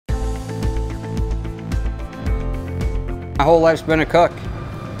My whole life's been a cook,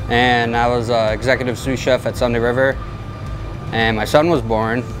 and I was executive sous chef at Sunday River, and my son was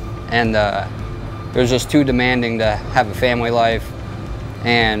born, and it was just too demanding to have a family life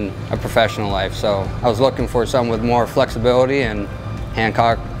and a professional life. So I was looking for something with more flexibility, and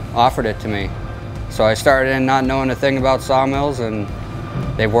Hancock offered it to me. So I started in not knowing a thing about sawmills, and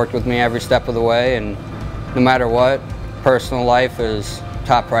they've worked with me every step of the way, and no matter what, personal life is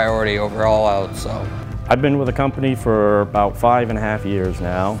top priority over all else. So I've been with the company for about 5.5 years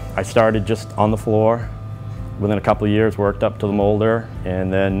now. I started just on the floor. Within a couple of years, worked up to the molder,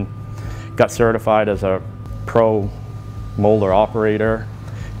 and then got certified as a pro molder operator.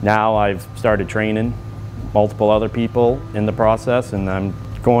 Now I've started training multiple other people in the process, and I'm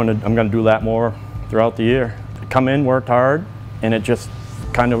going to do that more throughout the year. Come in, worked hard, and it just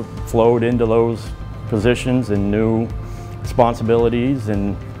kind of flowed into those positions and new responsibilities,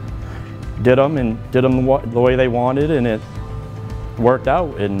 and did them the way they wanted, and it worked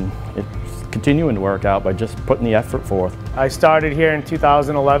out, and it's continuing to work out by just putting the effort forth. I started here in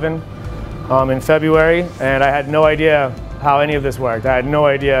 2011 in February, and I had no idea how any of this worked. I had no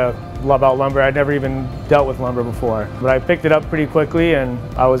idea about lumber. I'd never even dealt with lumber before. But I picked it up pretty quickly, and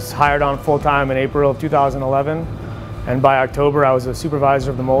I was hired on full-time in April of 2011, and by October I was a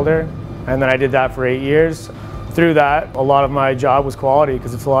supervisor of the molder, and then I did that for 8 years. Through that, a lot of my job was quality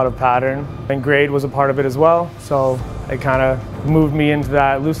because it's a lot of pattern, and grade was a part of it as well. So it kind of moved me into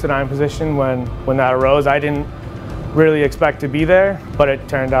that Lucidine position when that arose. I didn't really expect to be there, but it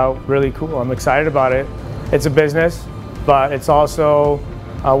turned out really cool. I'm excited about it. It's a business, but it's also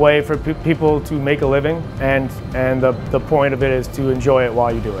a way for people to make a living, and the point of it is to enjoy it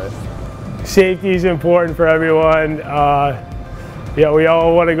while you do it. Safety is important for everyone. Yeah, we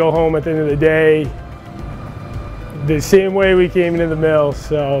all want to go home at the end of the day the same way we came into the mill,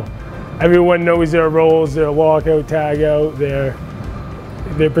 so everyone knows their roles, their walkout, tag out, their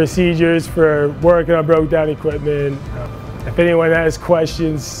procedures for working on broke down equipment. If anyone has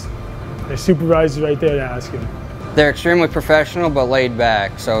questions, their supervisor's right there to ask them. they're extremely professional but laid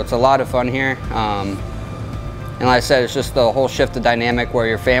back, so it's a lot of fun here. And like I said, it's just the whole shift of dynamic where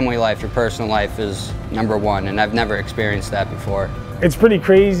your family life, your personal life is #1, and I've never experienced that before. It's pretty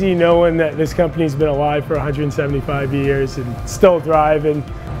crazy knowing that this company's been alive for 175 years and still thriving.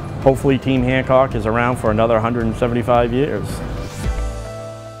 Hopefully Team Hancock is around for another 175 years.